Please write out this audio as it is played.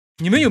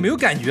你们有没有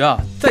感觉啊？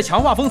在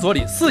强化封锁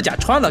里，4甲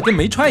穿了跟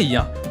没穿一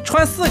样，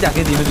穿4甲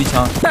跟敌人对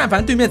枪，但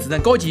凡对面子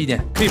弹高级一点，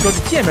可以说是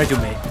见面就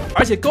没。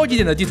而且高级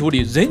点的地图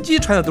里，人机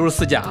穿的都是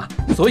4甲，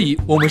所以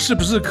我们是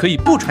不是可以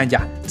不穿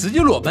甲，直接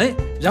裸奔，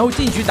然后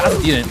进局打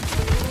死敌人，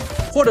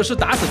或者是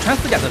打死穿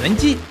4甲的人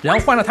机，然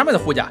后换上他们的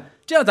护甲，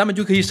这样咱们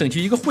就可以省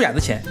去一个护甲的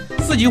钱。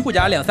4级护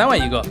甲2、3万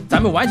一个，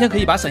咱们完全可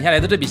以把省下来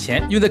的这笔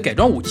钱用在改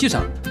装武器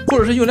上，或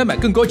者是用来买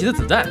更高级的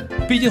子弹。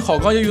毕竟好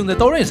钢要用在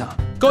刀刃上，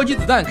高级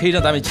子弹可以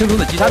让咱们轻松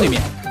的击杀对面。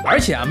而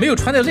且没有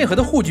穿戴任何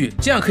的护具，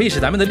这样可以使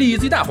咱们的利益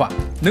最大化，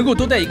能够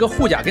多带一个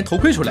护甲跟头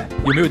盔出来，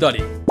有没有道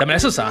理？咱们来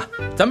试试啊！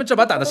咱们这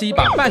把打的是一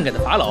把半改的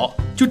法老，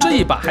就这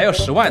一把还要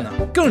10万呢。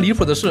更离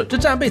谱的是，这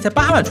战备才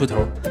8万出头。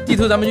地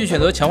图咱们就选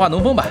择强化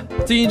农封吧，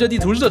最近这地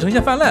图热成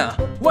像泛滥啊！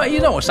万一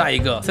让我杀一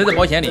个塞在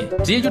保险里，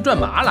直接就赚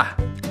麻了。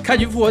开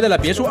局复活在了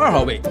别墅2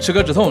号位，吃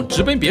颗止痛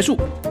直奔别墅，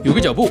有个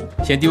脚步，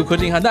先丢颗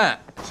震撼弹，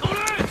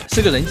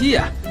是个人机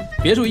呀。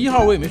别墅1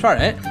号位没刷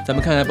人，咱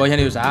们看看保险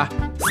里有啥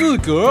，4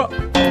格。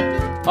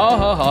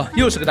好，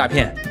又是个大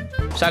骗，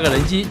杀个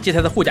人机，借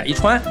他的护甲一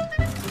穿。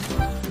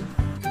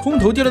空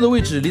投掉落的位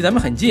置离咱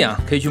们很近啊，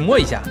可以去摸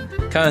一下，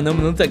看看能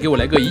不能再给我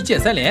来个1键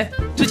3连。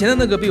之前的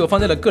那个被我放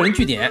在了个人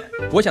据点，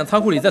我想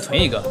仓库里再存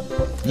一个。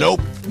Nope，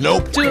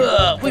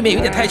 这未免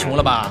有点太穷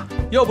了吧？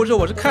要不是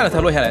我是看了才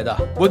落下来的，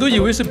我都以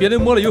为是别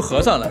人摸了又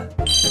合上了。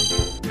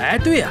哎，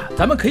对呀，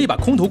咱们可以把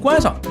空投关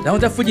上，然后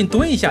在附近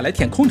蹲一下来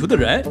舔空投的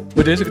人。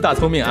我真是个大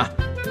聪明啊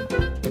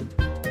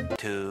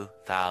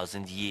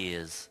！2000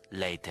 years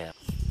later，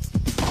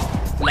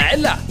 来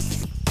了，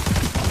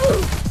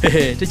嘿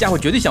嘿，这家伙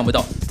绝对想不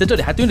到，在这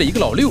里还蹲着一个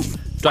老六，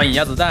抓引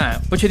压子弹，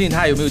不确定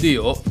他有没有队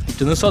友，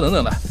只能稍等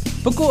等了。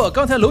不过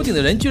刚才楼顶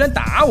的人居然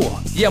打我，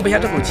咽不下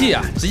这口气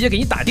啊，直接给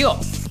你打掉。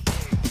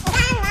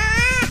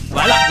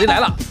完了，人来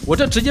了，我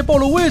这直接暴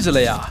露位置了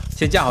呀，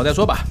先架好再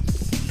说吧。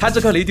他这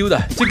颗雷丢的，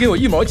这跟我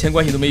1毛钱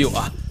关系都没有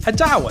啊，还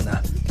炸我呢，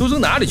都扔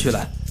哪里去了？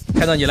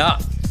看到你了，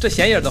这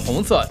显眼的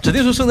红色指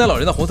定是圣诞老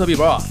人的红色背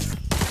包啊。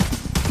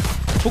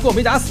不过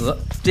没打死，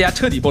这下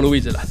彻底暴露位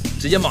置了，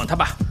直接莽他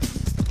吧！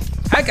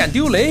还敢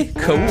丢雷，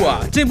可恶啊！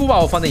真不把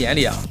我放在眼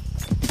里啊！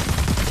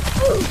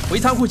回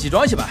仓库起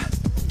装去吧，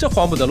这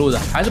慌不择路的，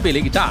还是被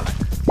雷给炸了。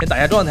先打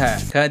下状态，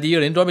看看第一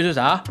个人装备是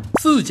啥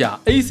，4甲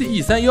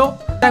ACE31，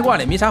带挂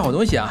里没啥好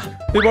东西啊。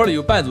背包里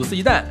有半组4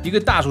级弹，一个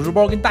大手术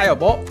包跟大药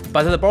包，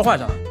把他的包换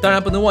上，当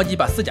然不能忘记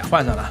把4甲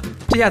换上了。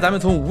这下咱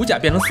们从5甲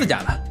变成4甲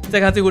了。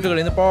再看最后这个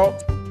人的包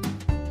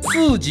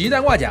，4级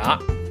弹挂甲。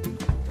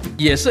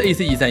也是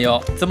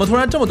ACE31，怎么突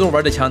然这么多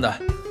玩这枪的？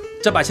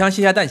这把枪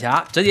卸下弹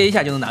匣，直接一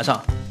下就能拿上。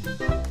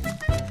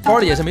包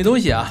里也是没东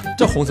西啊，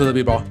这红色的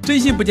背包，真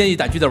心不建议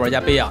打狙的玩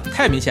家背啊，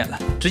太明显了。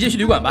直接去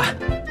旅馆吧。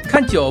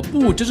看脚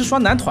步，这是刷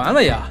男团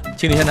了呀！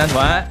清理一下男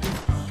团。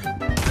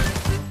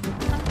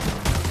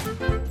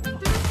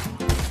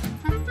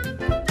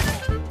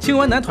清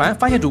完男团，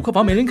发现主客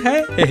房没人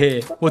开，嘿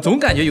嘿，我总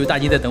感觉有大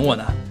金在等我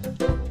呢。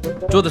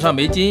桌子上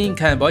没金，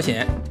看保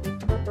险。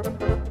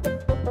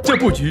这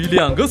布局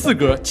2个4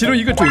格，其中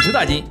一个准是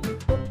大金。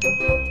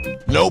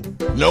Nope，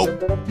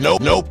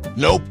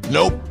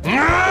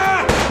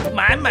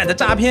 满满的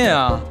诈骗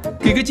啊！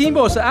给个金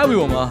宝石安慰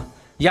我吗？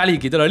压力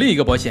给到了另一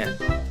个保险。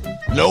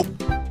Nope，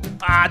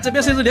 啊，这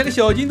边甚至连个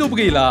小金都不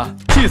给了，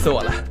气死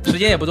我了！时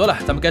间也不多了，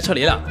咱们该撤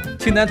离了。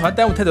清男团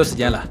耽误太多时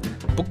间了。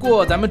不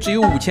过咱们只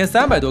有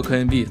5300多颗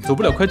NB， 走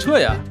不了快撤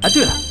呀！啊，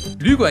对了，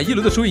旅馆1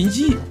楼的收银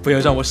机，不要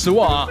让我失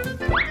望啊！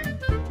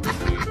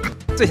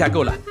这下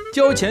够了，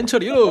交钱撤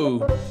离喽！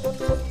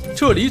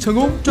撤离成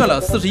功，赚了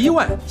41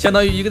万，相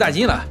当于一个大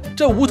金了。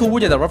这无头无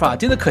甲的玩法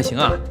真的可行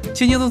啊，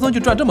轻轻松松就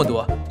赚这么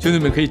多，兄弟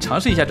们可以尝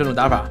试一下这种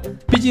打法，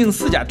毕竟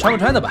4甲穿不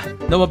穿的吧。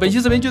那么本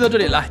期视频就到这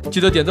里了，记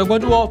得点赞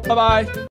关注哦，拜拜。